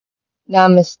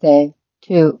Namaste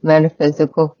to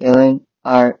metaphysical healing,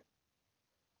 art,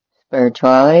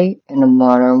 spirituality in a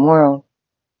modern world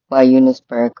by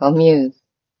Unispiritual Muse.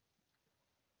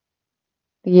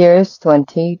 The year is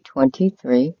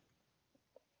 2023,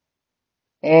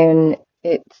 and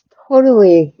it's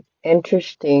totally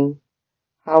interesting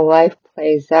how life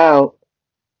plays out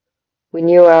when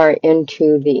you are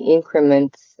into the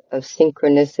increments of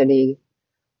synchronicity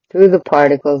through the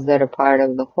particles that are part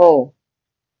of the whole.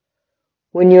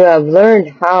 When you have learned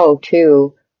how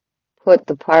to put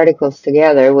the particles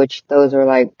together, which those are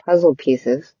like puzzle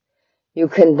pieces, you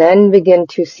can then begin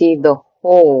to see the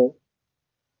whole,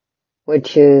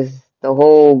 which is the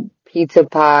whole pizza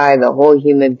pie, the whole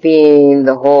human being,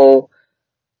 the whole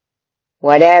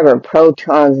whatever,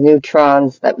 protons,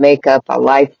 neutrons that make up a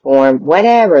life form,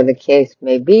 whatever the case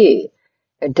may be.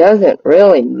 It doesn't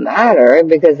really matter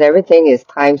because everything is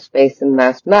time, space, and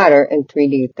mass matter in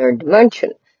 3D third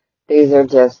dimension. These are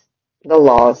just the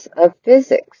laws of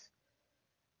physics.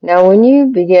 Now, when you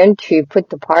begin to put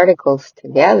the particles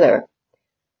together,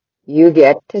 you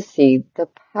get to see the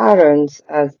patterns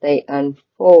as they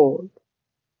unfold.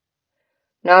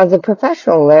 Now, as a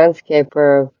professional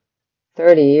landscaper of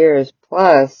 30 years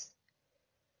plus,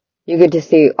 you get to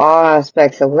see all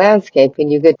aspects of landscaping.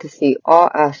 You get to see all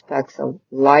aspects of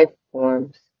life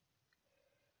forms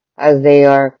as they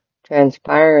are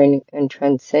transpiring and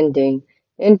transcending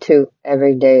into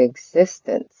everyday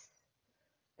existence.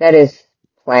 That is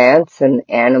plants and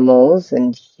animals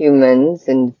and humans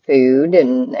and food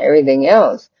and everything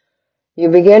else. You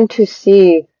begin to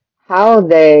see how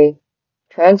they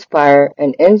transpire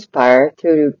and inspire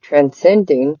through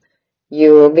transcending.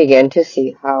 You will begin to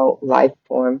see how life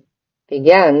form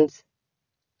begins,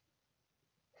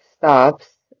 stops,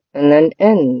 and then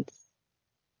ends.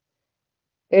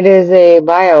 It is a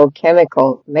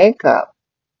biochemical makeup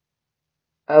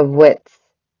of what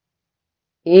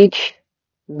each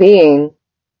being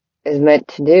is meant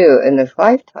to do in this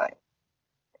lifetime.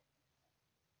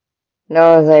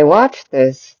 Now, as I watch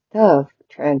this stuff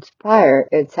transpire,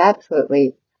 it's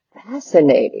absolutely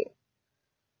fascinating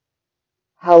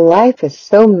how life is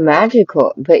so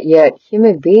magical, but yet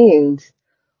human beings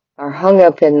are hung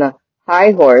up in the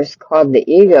high horse called the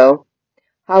ego,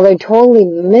 how they totally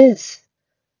miss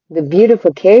the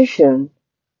beautification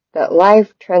that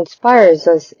life transpires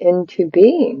us into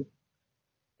being.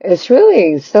 It's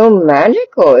really so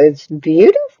magical. It's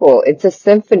beautiful. It's a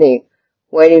symphony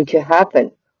waiting to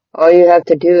happen. All you have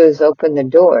to do is open the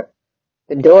door.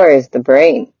 The door is the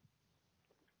brain.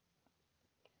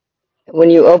 When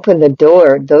you open the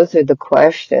door, those are the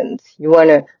questions you want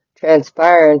to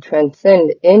transpire and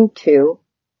transcend into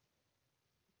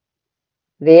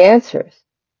the answers.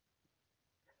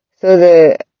 So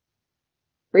the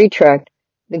retract,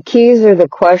 the keys are the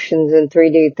questions in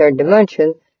 3D third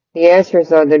dimension. The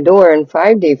answers are the door in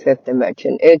 5D fifth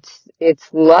dimension. It's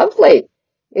lovely.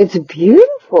 It's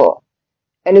beautiful.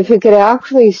 And if you could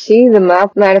actually see the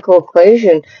mathematical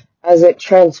equation as it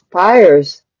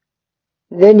transpires,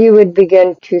 then you would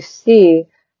begin to see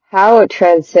how it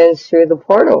transcends through the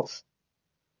portals,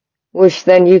 which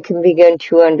then you can begin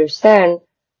to understand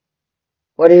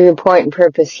what is your point and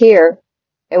purpose here.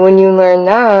 And when you learn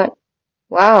that,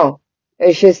 wow,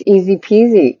 it's just easy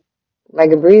peasy,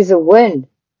 like a breeze of wind.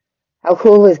 How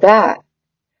cool is that?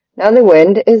 Now the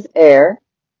wind is air,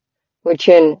 which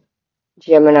in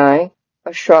Gemini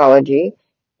astrology,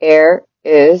 air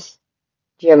is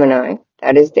Gemini.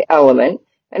 That is the element.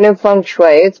 And in feng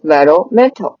shui, it's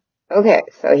mental. Okay,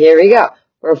 so here we go.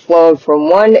 We're flowing from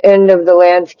one end of the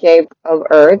landscape of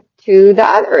Earth to the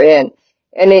other end.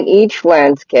 And in each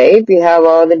landscape, you have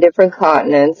all the different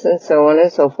continents and so on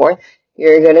and so forth.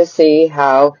 You're going to see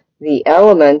how the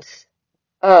elements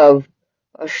of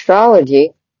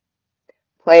astrology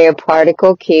play a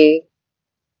particle key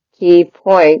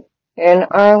point in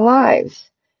our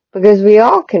lives. Because we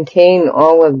all contain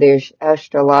all of these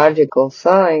astrological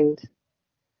signs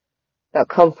that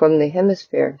come from the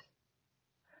hemispheres.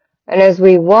 And as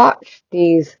we watch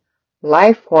these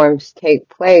life forms take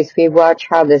place, we watch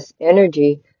how this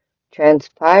energy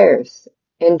transpires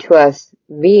into us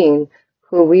being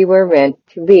who we were meant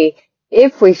to be,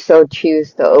 if we so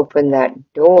choose to open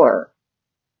that door.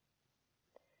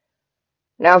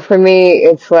 Now for me,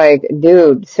 it's like,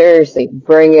 dude, seriously,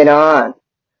 bring it on.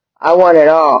 I want it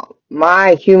all.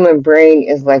 My human brain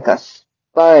is like a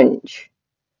sponge.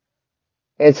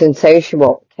 It's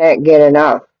insatiable. Can't get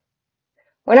enough.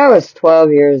 When I was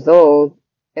 12 years old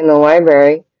in the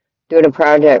library doing a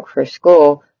project for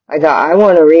school, I thought I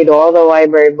want to read all the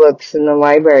library books in the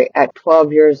library at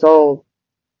 12 years old.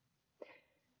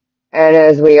 And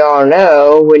as we all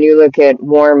know, when you look at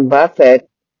Warren Buffett,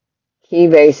 he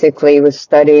basically was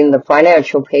studying the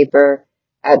financial paper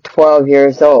at 12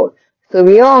 years old. So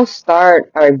we all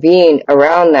start our being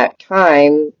around that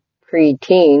time,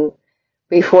 pre-teen,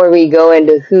 before we go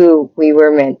into who we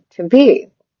were meant to be.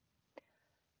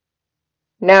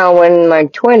 Now, when in my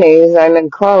 20s, I'm in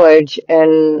college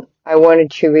and I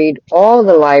wanted to read all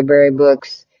the library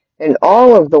books in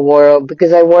all of the world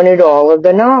because I wanted all of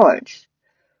the knowledge.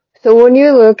 So when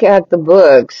you look at the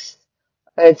books,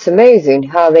 it's amazing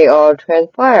how they all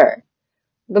transpire.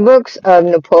 The books of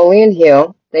Napoleon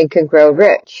Hill, Think and Grow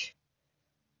Rich.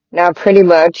 Now, pretty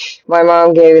much, my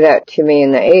mom gave that to me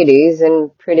in the 80s,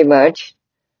 and pretty much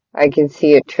I can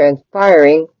see it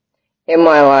transpiring in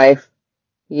my life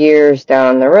years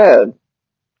down the road.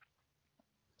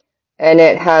 And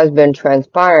it has been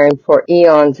transpiring for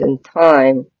eons in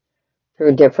time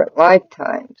through different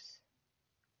lifetimes.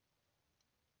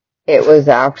 It was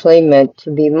actually meant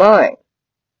to be mine.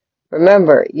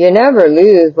 Remember, you never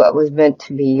lose what was meant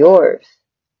to be yours.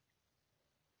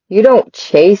 You don't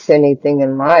chase anything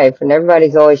in life, and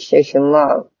everybody's always chasing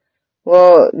love.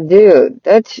 Well, dude,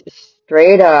 that's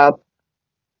straight up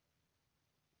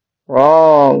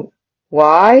wrong.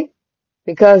 Why?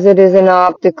 Because it is an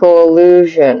optical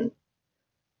illusion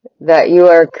that you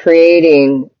are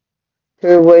creating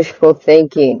through wishful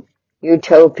thinking,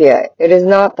 utopia. It is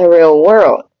not the real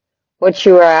world. What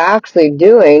you are actually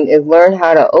doing is learn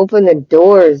how to open the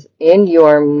doors in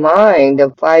your mind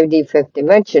of 5D fifth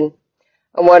dimension,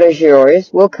 and what is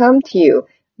yours will come to you,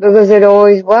 because it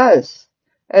always was,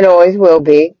 and always will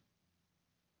be,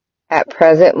 at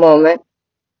present moment,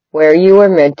 where you are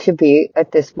meant to be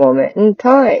at this moment in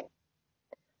time.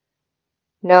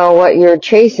 Now, what you're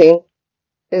chasing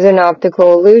is an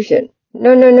optical illusion.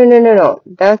 No.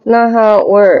 That's not how it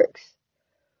works.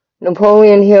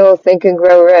 Napoleon Hill, Think and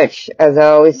Grow Rich, as I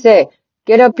always say.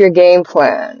 Get up your game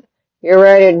plan. You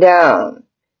write it down.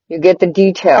 You get the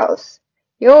details.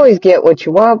 You always get what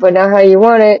you want, but not how you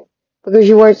want it, because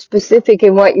you weren't specific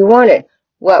in what you wanted.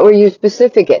 What were you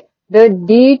specific in? The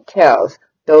details.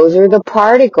 Those are the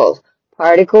particles.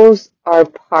 Particles are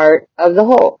part of the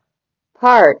whole.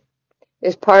 Part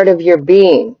is part of your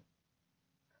being.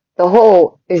 The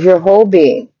whole is your whole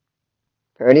being.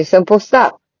 Pretty simple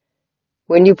stuff.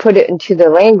 When you put it into the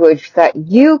language that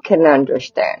you can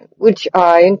understand, which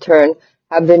I, in turn,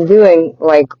 have been doing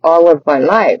like all of my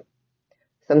life.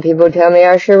 Some people tell me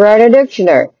I should write a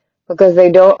dictionary because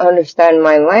they don't understand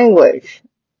my language.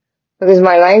 Because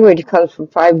my language comes from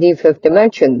 5D fifth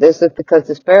dimension. This is because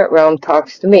the spirit realm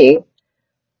talks to me.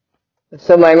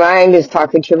 So my mind is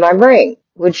talking to my brain,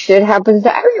 which shit happens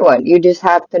to everyone. You just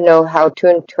have to know how to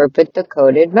interpret the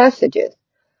coded messages.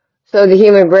 So the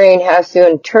human brain has to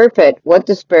interpret what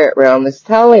the spirit realm is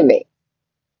telling me.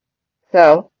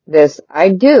 So this I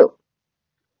do.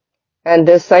 And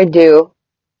this I do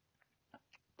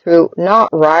through not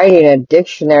writing a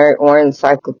dictionary or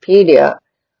encyclopedia.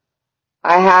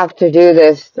 I have to do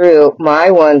this through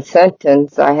my one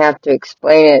sentence. I have to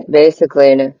explain it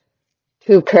basically in a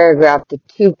 2-paragraph to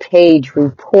 2-page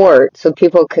report so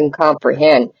people can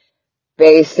comprehend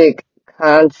basic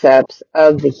concepts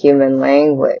of the human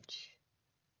language.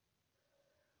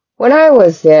 When I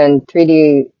was in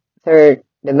 3D third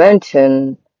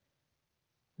dimension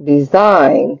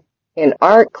design in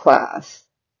art class,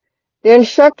 the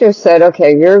instructor said,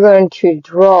 okay, you're going to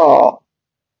draw,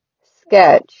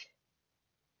 sketch,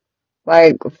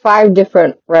 like 5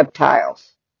 different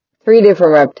reptiles, 3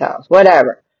 different reptiles,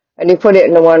 whatever. And you put it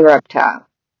into one reptile.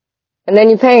 And then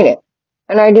you paint it.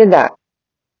 And I did that.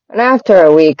 And after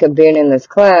a week of being in this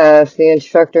class, the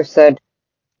instructor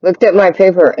looked at my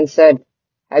paper and said,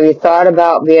 have you thought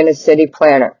about being a city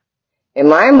planner? In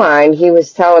my mind, he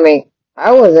was telling me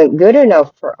I wasn't good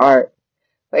enough for art.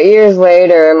 But years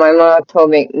later, my mom told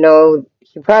me, no,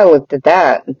 he probably looked at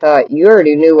that and thought, you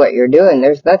already knew what you're doing.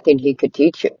 There's nothing he could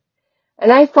teach you.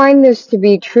 And I find this to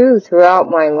be true throughout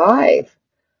my life.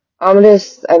 I'm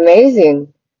just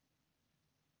amazed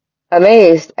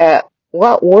at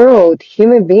what world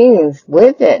human beings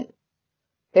live in.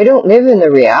 They don't live in the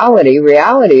reality.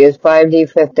 Reality is 5D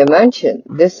fifth dimension.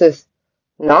 This is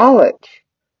knowledge,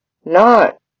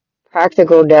 not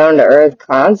practical down-to-earth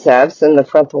concepts in the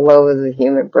frontal lobe of the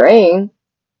human brain.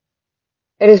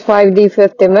 It is 5D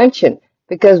fifth dimension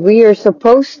because we are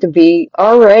supposed to be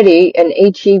already an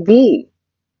HEB.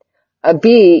 A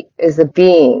B is a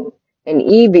being. An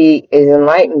EB is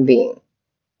enlightened being.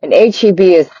 An HEB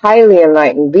is highly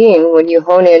enlightened being. When you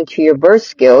hone into your birth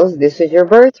skills, this is your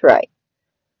birthright.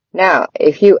 Now,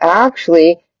 if you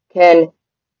actually can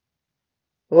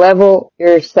level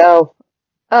yourself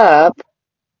up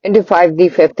into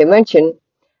 5D fifth dimension,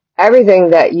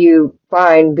 everything that you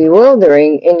find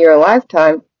bewildering in your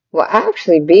lifetime will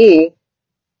actually be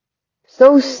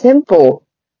so simple.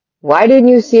 Why didn't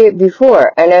you see it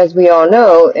before? And as we all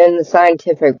know, in the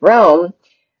scientific realm,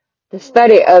 the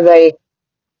study of a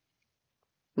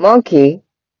monkey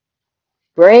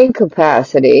brain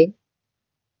capacity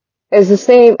is the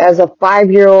same as a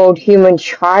 5-year-old human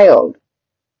child.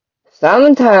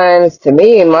 Sometimes, to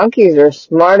me, monkeys are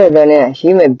smarter than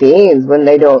human beings when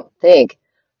they don't think.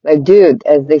 Like, dude,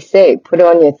 as they say, put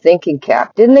on your thinking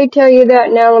cap. Didn't they tell you that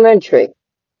in elementary?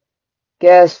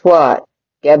 Guess what?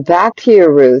 Get back to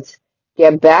your roots.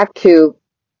 Get back to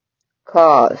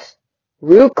cause.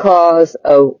 Root cause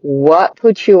of what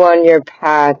puts you on your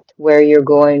path where you're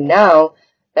going now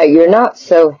that you're not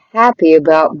so happy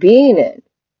about being in.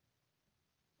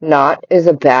 Not is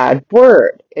a bad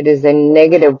word. It is a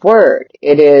negative word.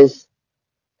 It is,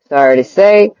 sorry to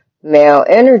say, male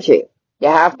energy. You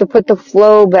have to put the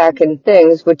flow back in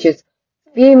things, which is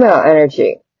female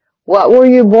energy. What were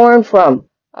you born from?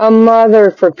 A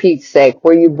mother, for Pete's sake.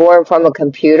 Were you born from a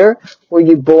computer? Were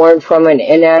you born from an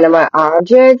inanimate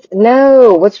object?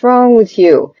 No. What's wrong with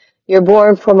you? You're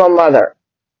born from a mother.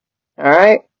 All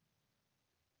right?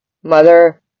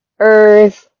 Mother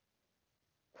Earth,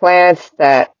 plants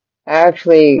that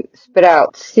actually spit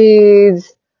out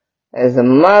seeds. As a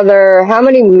mother, how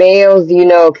many males do you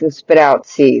know can spit out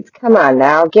seeds? Come on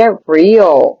now, get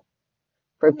real.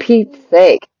 For Pete's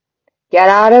sake, get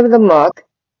out of the muck.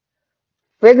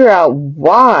 Figure out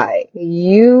why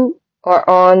you are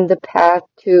on the path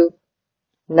to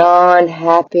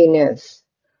non-happiness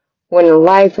when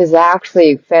life is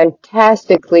actually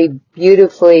fantastically,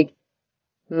 beautifully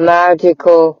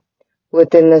magical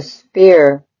within the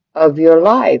sphere of your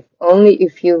life, only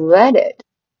if you let it.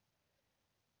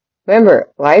 Remember,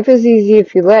 life is easy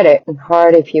if you let it and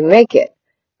hard if you make it,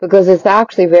 because it's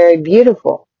actually very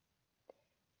beautiful.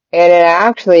 And it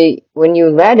actually, when you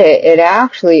let it, it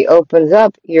actually opens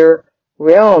up your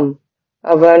realm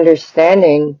of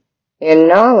understanding and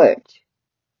knowledge.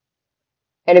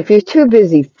 And if you're too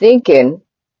busy thinking,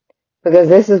 because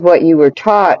this is what you were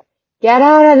taught, get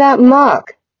out of that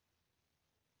muck.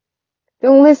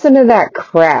 Don't listen to that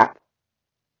crap.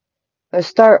 And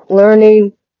start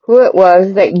learning who it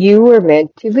was that you were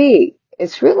meant to be.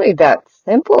 It's really that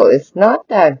simple. It's not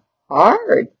that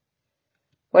hard.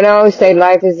 When I always say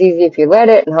life is easy if you let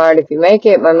it and hard if you make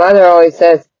it, my mother always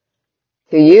says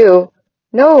to you,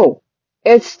 no,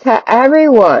 it's to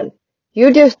everyone.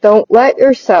 You just don't let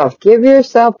yourself. Give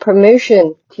yourself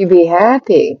permission to be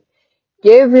happy.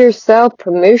 Give yourself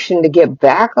permission to get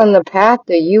back on the path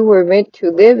that you were meant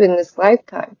to live in this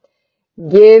lifetime.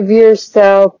 Give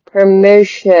yourself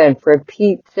permission, for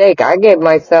Pete's sake. I gave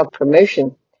myself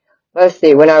permission. Let's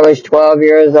see, when I was 12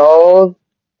 years old.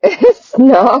 It's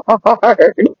not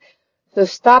hard. So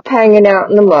stop hanging out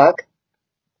in the muck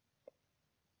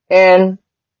and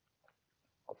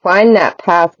find that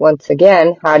path once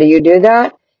again. How do you do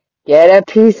that? Get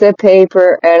a piece of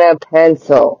paper and a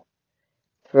pencil.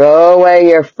 Throw away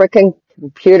your frickin'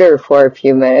 computer for a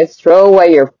few minutes. Throw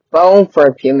away your phone for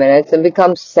a few minutes and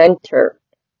become centered.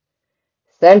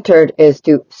 Centered is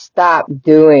to stop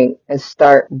doing and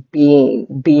start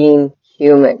being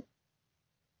human.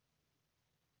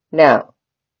 Now,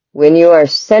 when you are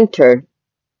centered,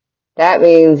 that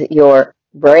means your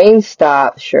brain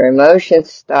stops, your emotions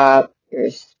stop,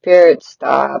 your spirit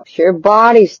stops, your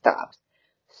body stops.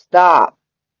 Stop.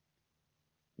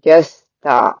 Just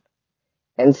stop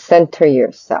and center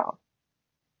yourself,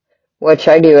 which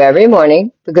I do every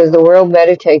morning because the world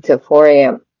meditates at 4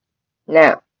 a.m.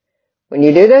 Now, when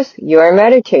you do this, you are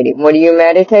meditating. What are you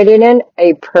meditating in?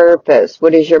 A purpose.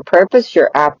 What is your purpose?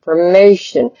 Your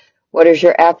affirmation. What is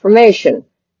your affirmation?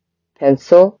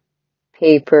 Pencil,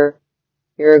 paper,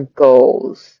 your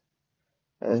goals.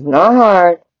 It's not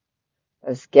hard.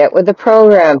 Let's get with the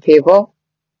program, people.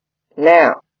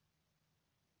 Now,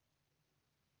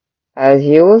 as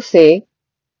you will see,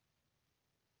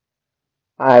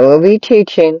 I will be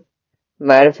teaching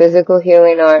metaphysical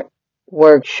healing art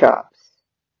workshops.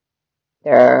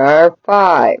 There are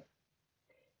 5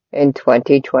 in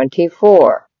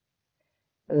 2024.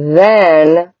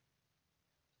 Then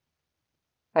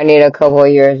I need a couple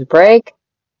of years break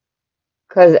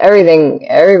because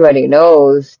everybody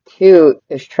knows too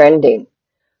is trending.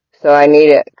 So I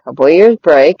need a couple of years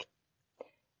break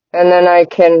and then I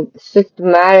can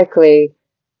systematically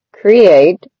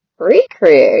create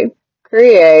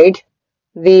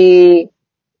the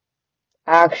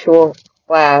actual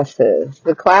classes.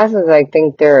 The classes, I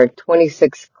think there are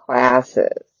 26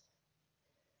 classes.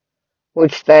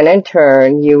 which then in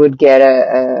turn you would get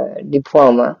a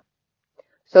diploma.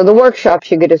 So the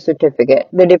workshops, you get a certificate.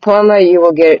 The diploma, you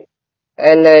will get,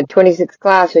 in the 26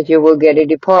 classes, you will get a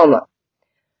diploma.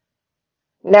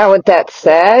 Now, with that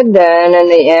said, then in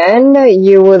the end,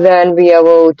 you will then be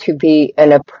able to be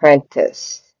an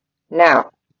apprentice.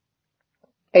 Now,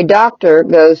 a doctor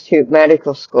goes to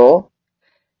medical school.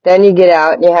 Then you get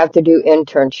out and you have to do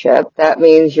internship. That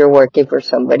means you're working for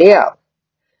somebody else.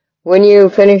 When you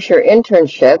finish your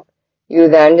internship, you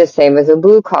then, the same as a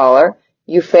blue collar,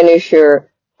 you finish your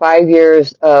 5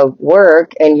 years of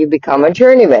work and you become a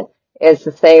journeyman. It's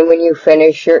the same when you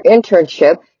finish your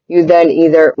internship, you then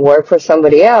either work for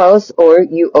somebody else or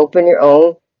you open your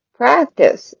own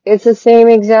practice. It's the same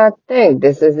exact thing.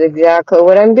 This is exactly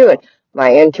what I'm doing.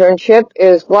 My internship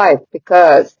is life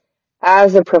because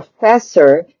as a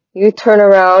professor, you turn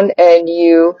around and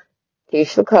you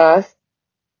teach the class,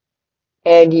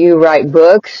 and you write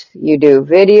books, you do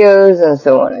videos, and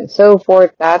so on and so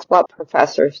forth. That's what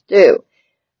professors do.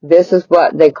 This is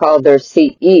what they call their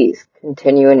CEs,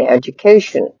 continuing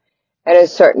education. And in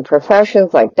certain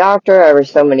professions, like doctor, every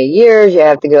so many years, you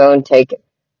have to go and take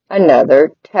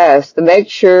another test to make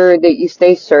sure that you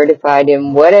stay certified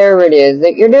in whatever it is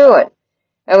that you're doing.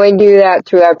 And we do that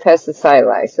through our pesticide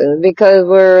license because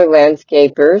we're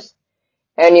landscapers.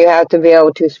 And you have to be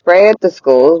able to spray at the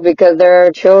schools because there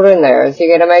are children there. So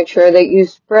you got to make sure that you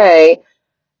spray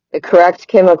the correct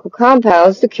chemical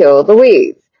compounds to kill the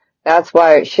weeds. That's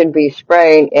why it should be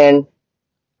spraying in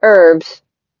herbs,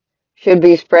 should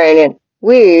be spraying in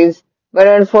weeds, but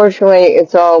unfortunately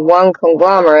it's all one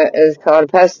conglomerate. It's called a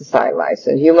pesticide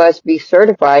license. You must be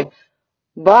certified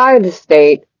by the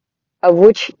state of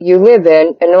which you live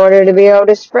in order to be able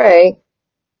to spray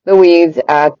the weeds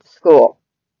at the school.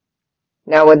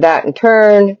 Now with that in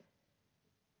turn,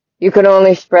 you can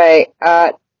only spray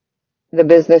at the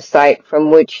business site from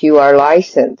which you are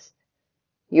licensed.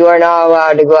 You are not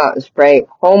allowed to go out and spray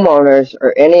homeowners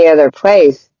or any other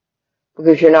place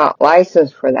because you're not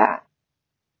licensed for that.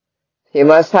 So you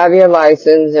must have your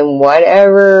license in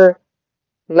whatever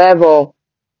level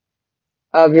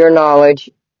of your knowledge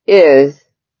is,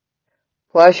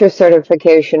 plus your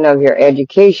certification of your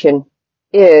education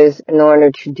is in order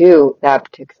to do that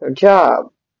particular job.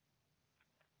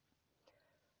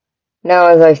 Now,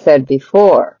 as I said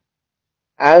before,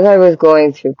 as I was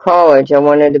going through college, I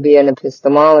wanted to be an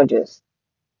epistemologist,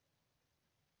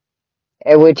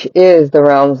 which is the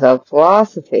realms of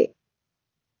philosophy,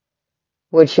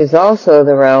 which is also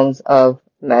the realms of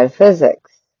metaphysics.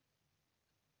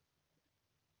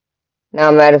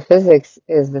 Now, metaphysics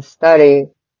is the study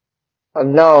of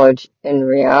knowledge in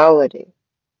reality.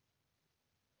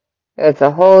 It's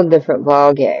a whole different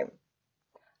ballgame,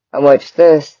 on which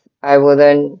this I will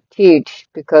then teach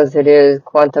because it is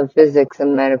quantum physics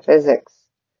and metaphysics.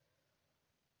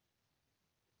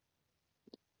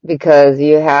 Because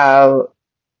you have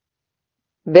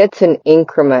bits and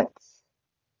increments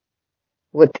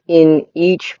within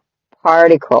each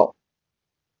particle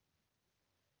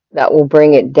that will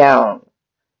bring it down.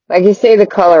 Like you say the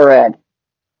color red.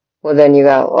 Well, then you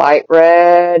got light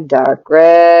red, dark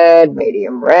red,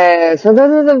 medium red. So those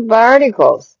are the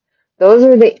particles. Those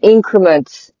are the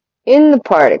increments in the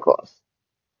particles.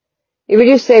 If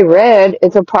you just say red,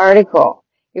 it's a particle.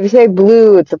 If you say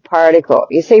blue, it's a particle.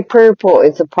 You say purple,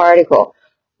 it's a particle.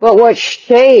 But what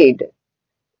shade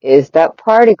is that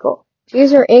particle?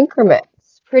 These are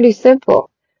increments. Pretty simple.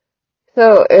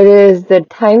 So it is the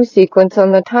time sequence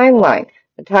on the timeline.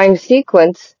 The time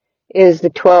sequence is the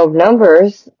 12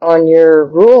 numbers on your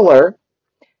ruler,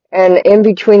 and in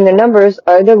between the numbers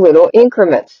are the little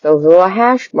increments, those little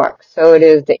hash marks. So it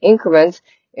is the increments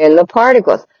in the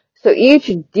particles. So each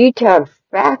detailed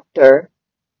factor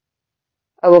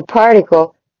of a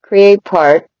particle create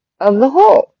part of the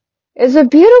whole. It's a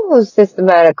beautiful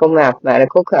systematical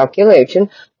mathematical calculation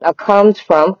that comes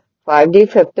from 5D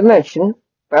fifth dimension,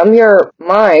 from your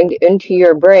mind into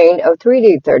your brain of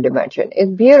 3D third dimension.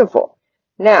 It's beautiful.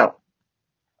 Now,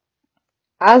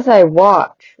 as I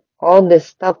watch all this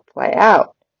stuff play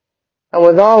out, and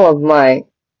with all of my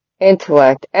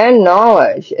intellect and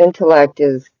knowledge, intellect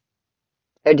is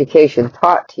education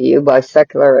taught to you by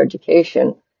secular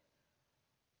education.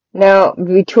 Now,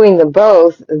 between the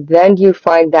both, then you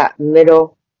find that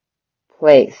middle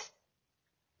place.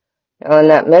 Now, in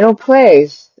that middle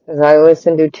place, as I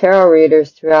listened to tarot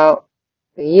readers throughout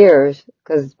the years,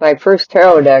 because my first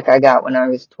tarot deck I got when I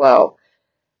was 12,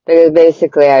 because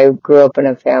basically I grew up in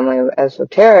a family of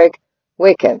esoteric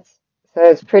Wiccans. So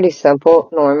it's pretty simple,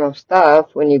 normal stuff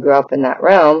when you grow up in that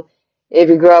realm. If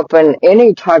you grow up in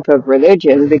any type of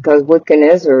religion, because Wiccan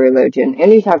is a religion,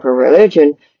 any type of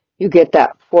religion, you get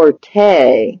that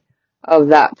forte of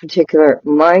that particular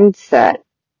mindset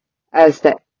as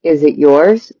that, is it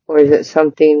yours or is it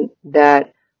something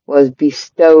that was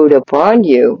bestowed upon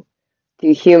you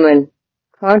through human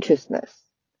consciousness?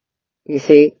 You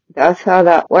see, that's how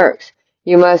that works.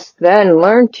 You must then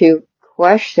learn to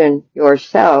question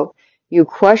yourself. You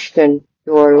question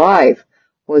your life.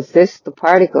 Was this the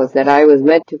particles that I was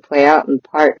meant to play out in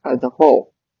part of the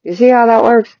whole? You see how that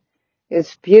works?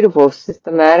 It's beautiful,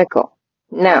 systematical.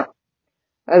 Now,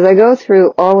 as I go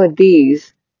through all of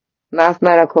these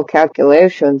mathematical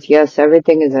calculations, yes,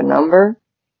 everything is a number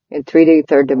in 3D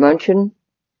third dimension.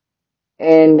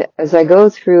 And as I go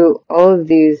through all of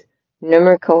these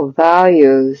numerical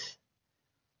values,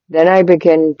 then I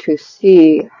begin to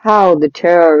see how the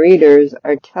tarot readers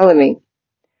are telling me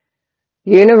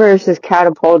the universe is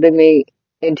catapulting me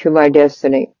into my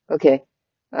destiny. Okay.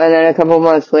 And then a couple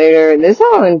months later, this is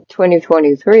all in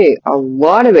 2023, a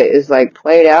lot of it is like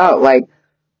played out like,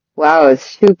 wow, it's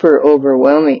super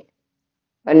overwhelming.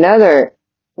 Another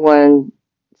one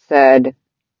said,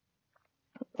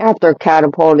 after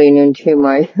catapulting into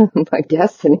my, my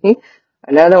destiny,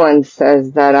 another one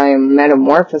says that I am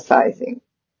metamorphosizing.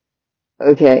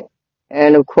 Okay.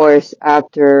 And of course,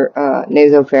 after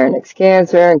nasopharynx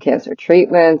cancer and cancer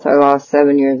treatments, I lost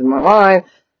 7 years of my life.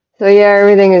 So yeah,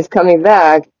 everything is coming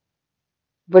back,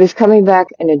 but it's coming back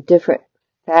in a different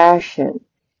fashion.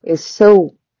 It's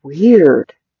so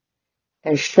weird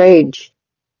and strange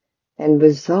and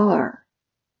bizarre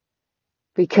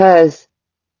because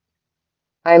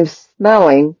I'm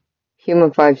smelling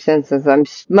human five senses. I'm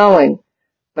smelling,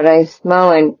 but I'm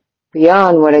smelling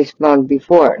beyond what I smelled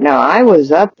before. Now, I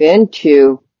was up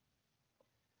into,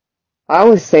 I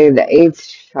would say, the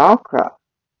eighth chakra,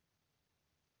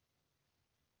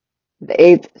 the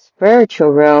eighth spiritual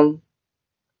realm,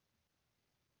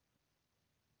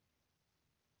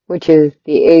 which is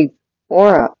the eighth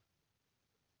aura.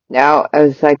 Now,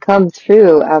 as I come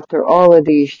through after all of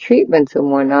these treatments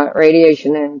and whatnot,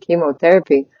 radiation and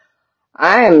chemotherapy,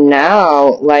 I am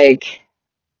now like,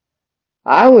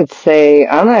 I would say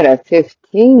I'm at a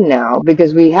 15 now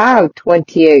because we have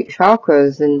 28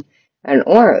 chakras and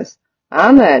auras.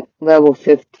 I'm at level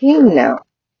 15 now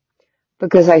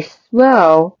because I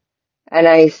smell and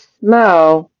I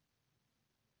smell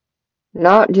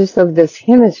not just of this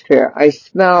hemisphere. I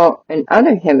smell in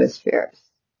other hemispheres.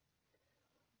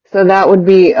 So that would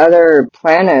be other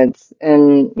planets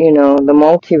and, you know, the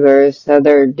multiverse,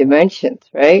 other dimensions,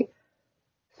 right?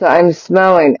 So I'm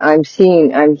smelling, I'm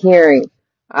seeing, I'm hearing.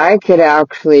 I could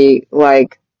actually,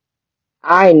 like,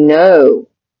 I know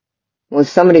when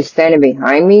somebody's standing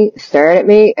behind me, staring at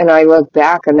me, and I look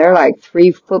back and they're like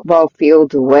 3 football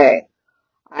fields away.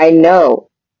 I know.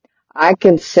 I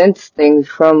can sense things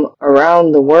from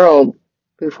around the world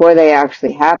before they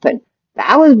actually happen.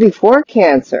 That was before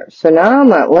cancer, so now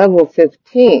I'm at level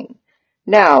 15.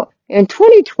 Now, in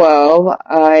 2012,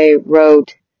 I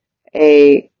wrote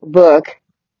a book.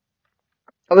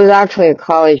 It was actually a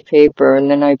college paper, and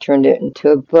then I turned it into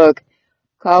a book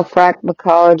called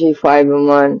Fractmacology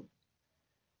 5-in-1.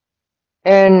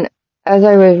 And as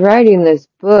I was writing this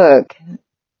book,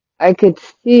 I could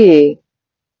see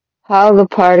how the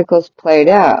particles played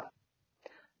out.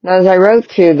 Now, as I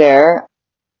wrote through there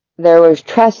was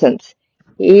Trescence.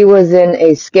 He was in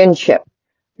a skin ship.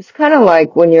 It's kind of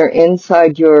like when you're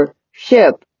inside your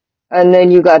ship and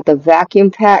then you got the vacuum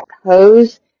pack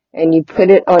hose and you put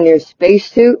it on your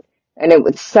spacesuit and it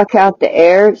would suck out the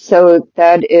air. So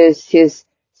that is his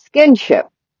skin ship.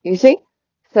 You see?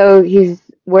 So he's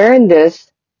wearing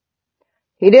this.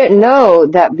 He didn't know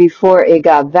that before it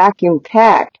got vacuum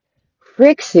packed,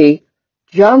 Frixie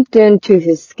jumped into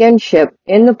his skinship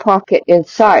in the pocket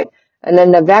inside, and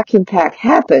then the vacuum pack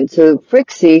happened. So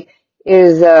Frixie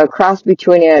is a cross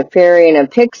between a fairy and a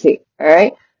pixie,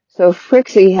 alright? So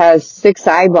Frixie has 6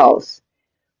 eyeballs.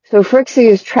 So Frixie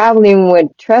is traveling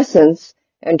with Trescence,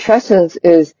 and Trescence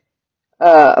is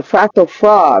a fractal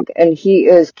frog, and he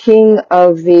is king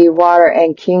of the water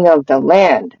and king of the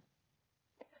land.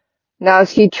 Now,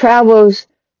 as he travels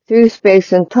through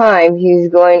space and time, he's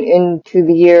going into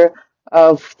the year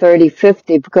of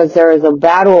 3050 because there is a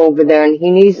battle over there and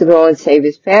he needs to go and save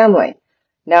his family.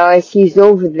 Now, as he's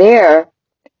over there,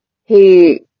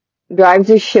 he drives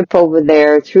his ship over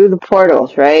there through the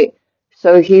portals, right?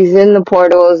 So he's in the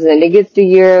portals and he gets the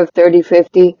year of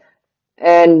 3050.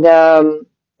 And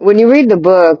when you read the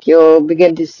book, you'll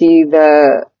begin to see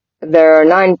there are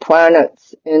 9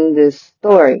 planets in this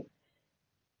story.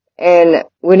 And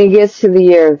when he gets to the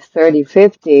year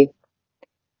 3050,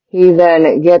 he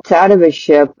then gets out of his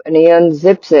ship and he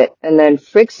unzips it. And then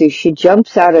Frixie, she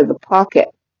jumps out of the pocket.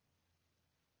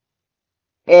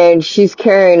 And she's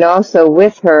carrying also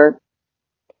with her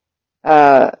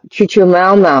Chuchu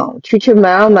Mau Mau. Chuchu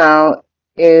Mau Mau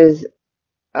is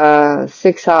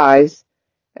 6 eyes,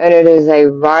 and it is a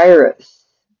virus.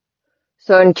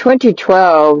 So in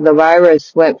 2012, the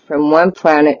virus went from one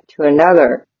planet to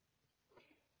another.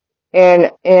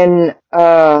 And in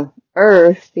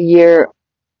Earth, the year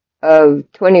of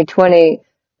 2020,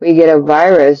 we get a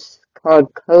virus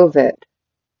called COVID.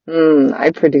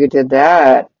 I predicted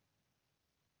that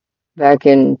back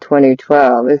in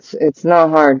 2012. It's not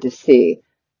hard to see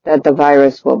that the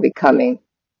virus will be coming.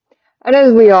 And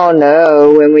as we all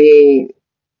know, when we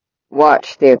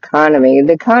watch the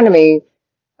economy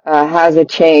has a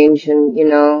change, and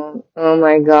oh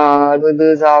my God, we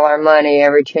lose all our money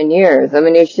every 10 years. I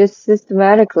mean, it's just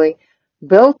systematically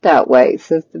built that way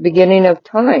since the beginning of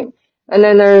time. And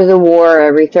then there's a war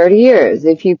every 30 years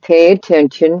if you pay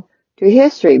attention to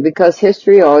history, because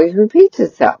history always repeats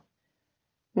itself.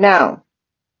 Now,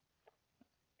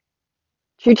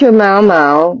 Chuchu Mau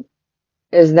Mau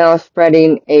is now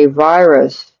spreading a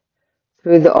virus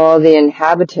through all the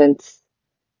inhabitants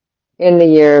in the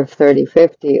year of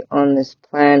 3050 on this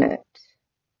planet.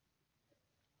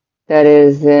 That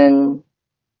is in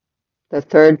the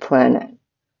third planet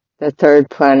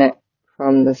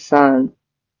from the sun.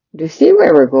 Do you see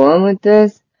where we're going with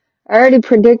this? I already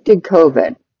predicted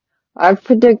COVID. I've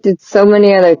predicted so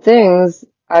many other things.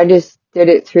 I just did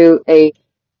it through a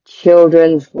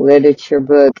children's literature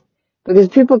book because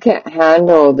people can't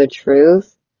handle the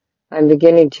truth. I'm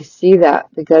beginning to see that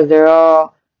because they're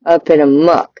all up in a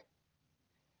muck.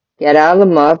 Get out of the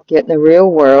muck, get in the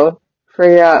real world,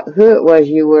 figure out who it was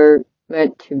you were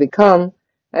meant to become,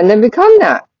 and then become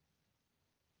that.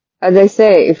 As I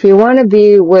say, if you want to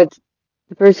be with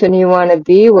the person you want to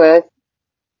be with,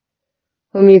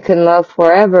 whom you can love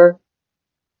forever,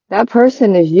 that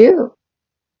person is you.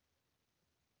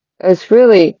 It's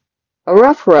really a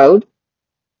rough road.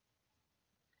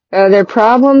 Are there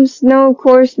problems? No, of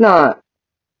course not.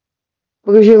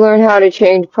 Because you learn how to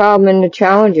change problem into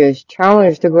challenges.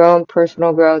 Challenge to grow in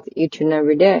personal growth each and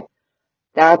every day.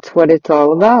 That's what it's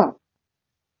all about.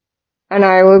 And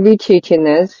I will be teaching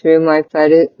this through my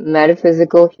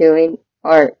metaphysical healing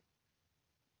art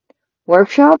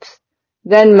workshops,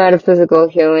 then metaphysical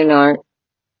healing art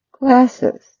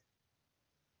classes.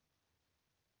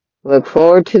 Look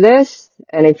forward to this,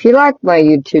 and if you like my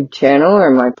YouTube channel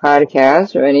or my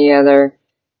podcast or any other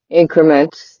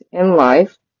increments in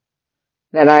life,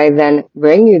 that I then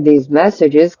bring you these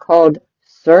messages called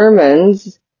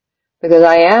sermons, because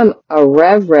I am a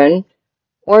reverend,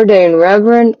 ordained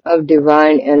reverend of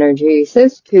divine energy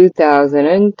since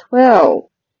 2012.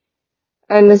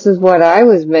 And this is what I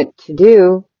was meant to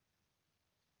do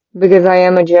because I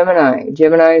am a Gemini.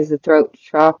 Gemini is the throat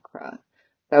chakra.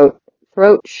 So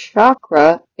throat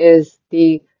chakra is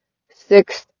the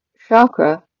 6th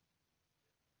chakra,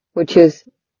 which is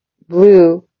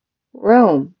blue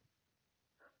realm.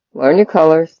 Learn your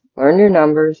colors, learn your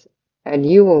numbers, and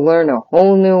you will learn a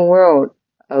whole new world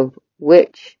of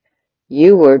which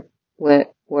you were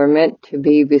meant to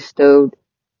be bestowed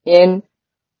in,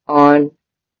 on,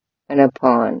 and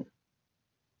upon.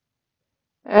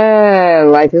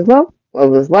 Life is love,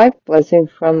 love is life.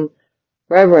 Blessings from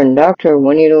Reverend Dr.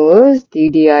 Juanita Lewis,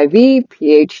 DDIB,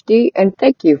 PhD, and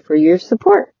thank you for your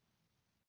support.